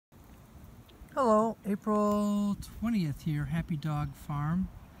Hello, April 20th here, Happy Dog Farm.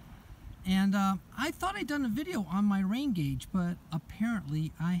 And I thought I'd done a video on my rain gauge, but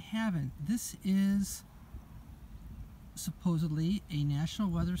apparently I haven't. This is supposedly a National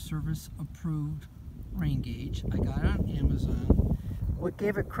Weather Service approved rain gauge. I got it on Amazon. What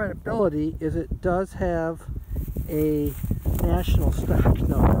gave it credibility is it does have a national stock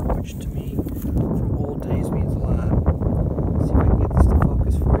number, which to me from old days means a lot. Let's see if I can get this to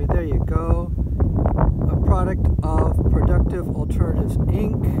focus for you. There you go. A product of Productive Alternatives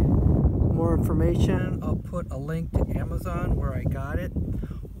Inc. More information, I'll put a link to Amazon where I got it.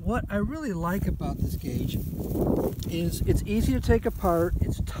 What I really like about this gauge is it's easy to take apart,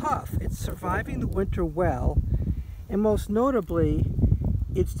 it's tough, it's surviving the winter well, and most notably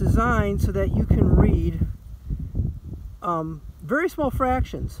it's designed so that you can read very small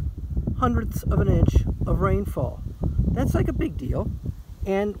fractions, hundredths of an inch of rainfall. That's like a big deal.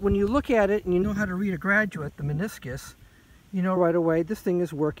 And when you look at it and you know how to read a graduate, the meniscus, you know right away this thing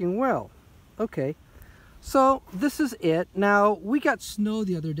is working well. Okay, so this is it. Now, we got snow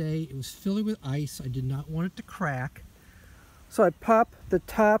the other day. It was filling with ice. I did not want it to crack. So I popped the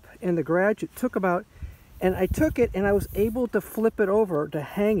top and the graduate, and I took it and I was able to flip it over to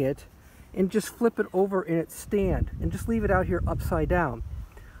hang it and just flip it over in its stand and just leave it out here upside down.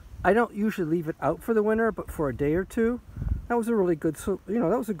 I don't usually leave it out for the winter, but for a day or two, that was a really good,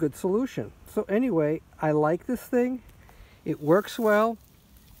 that was a good solution. So anyway, I like this thing. It works well.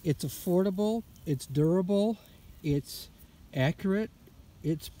 It's affordable. It's durable. It's accurate.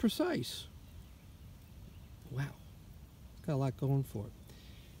 It's precise. Wow. Got a lot going for it.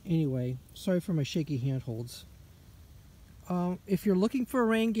 Anyway, sorry for my shaky handholds. If you're looking for a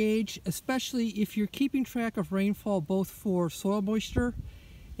rain gauge, especially if you're keeping track of rainfall both for soil moisture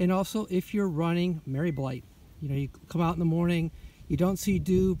and also if you're running MaryBlyt. You know, you come out in the morning, you don't see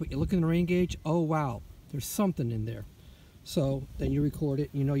dew, but you look in the rain gauge, oh wow, there's something in there. So then you record it,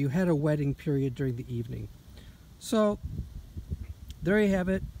 you know you had a wetting period during the evening. So there you have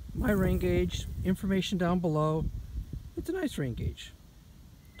it, my rain gauge, information down below. It's a nice rain gauge.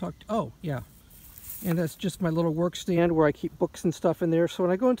 Oh yeah, and that's just my little work stand where I keep books and stuff in there. So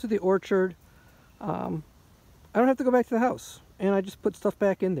when I go into the orchard, I don't have to go back to the house, and I just put stuff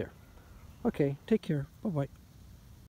back in there. Okay, take care, bye-bye.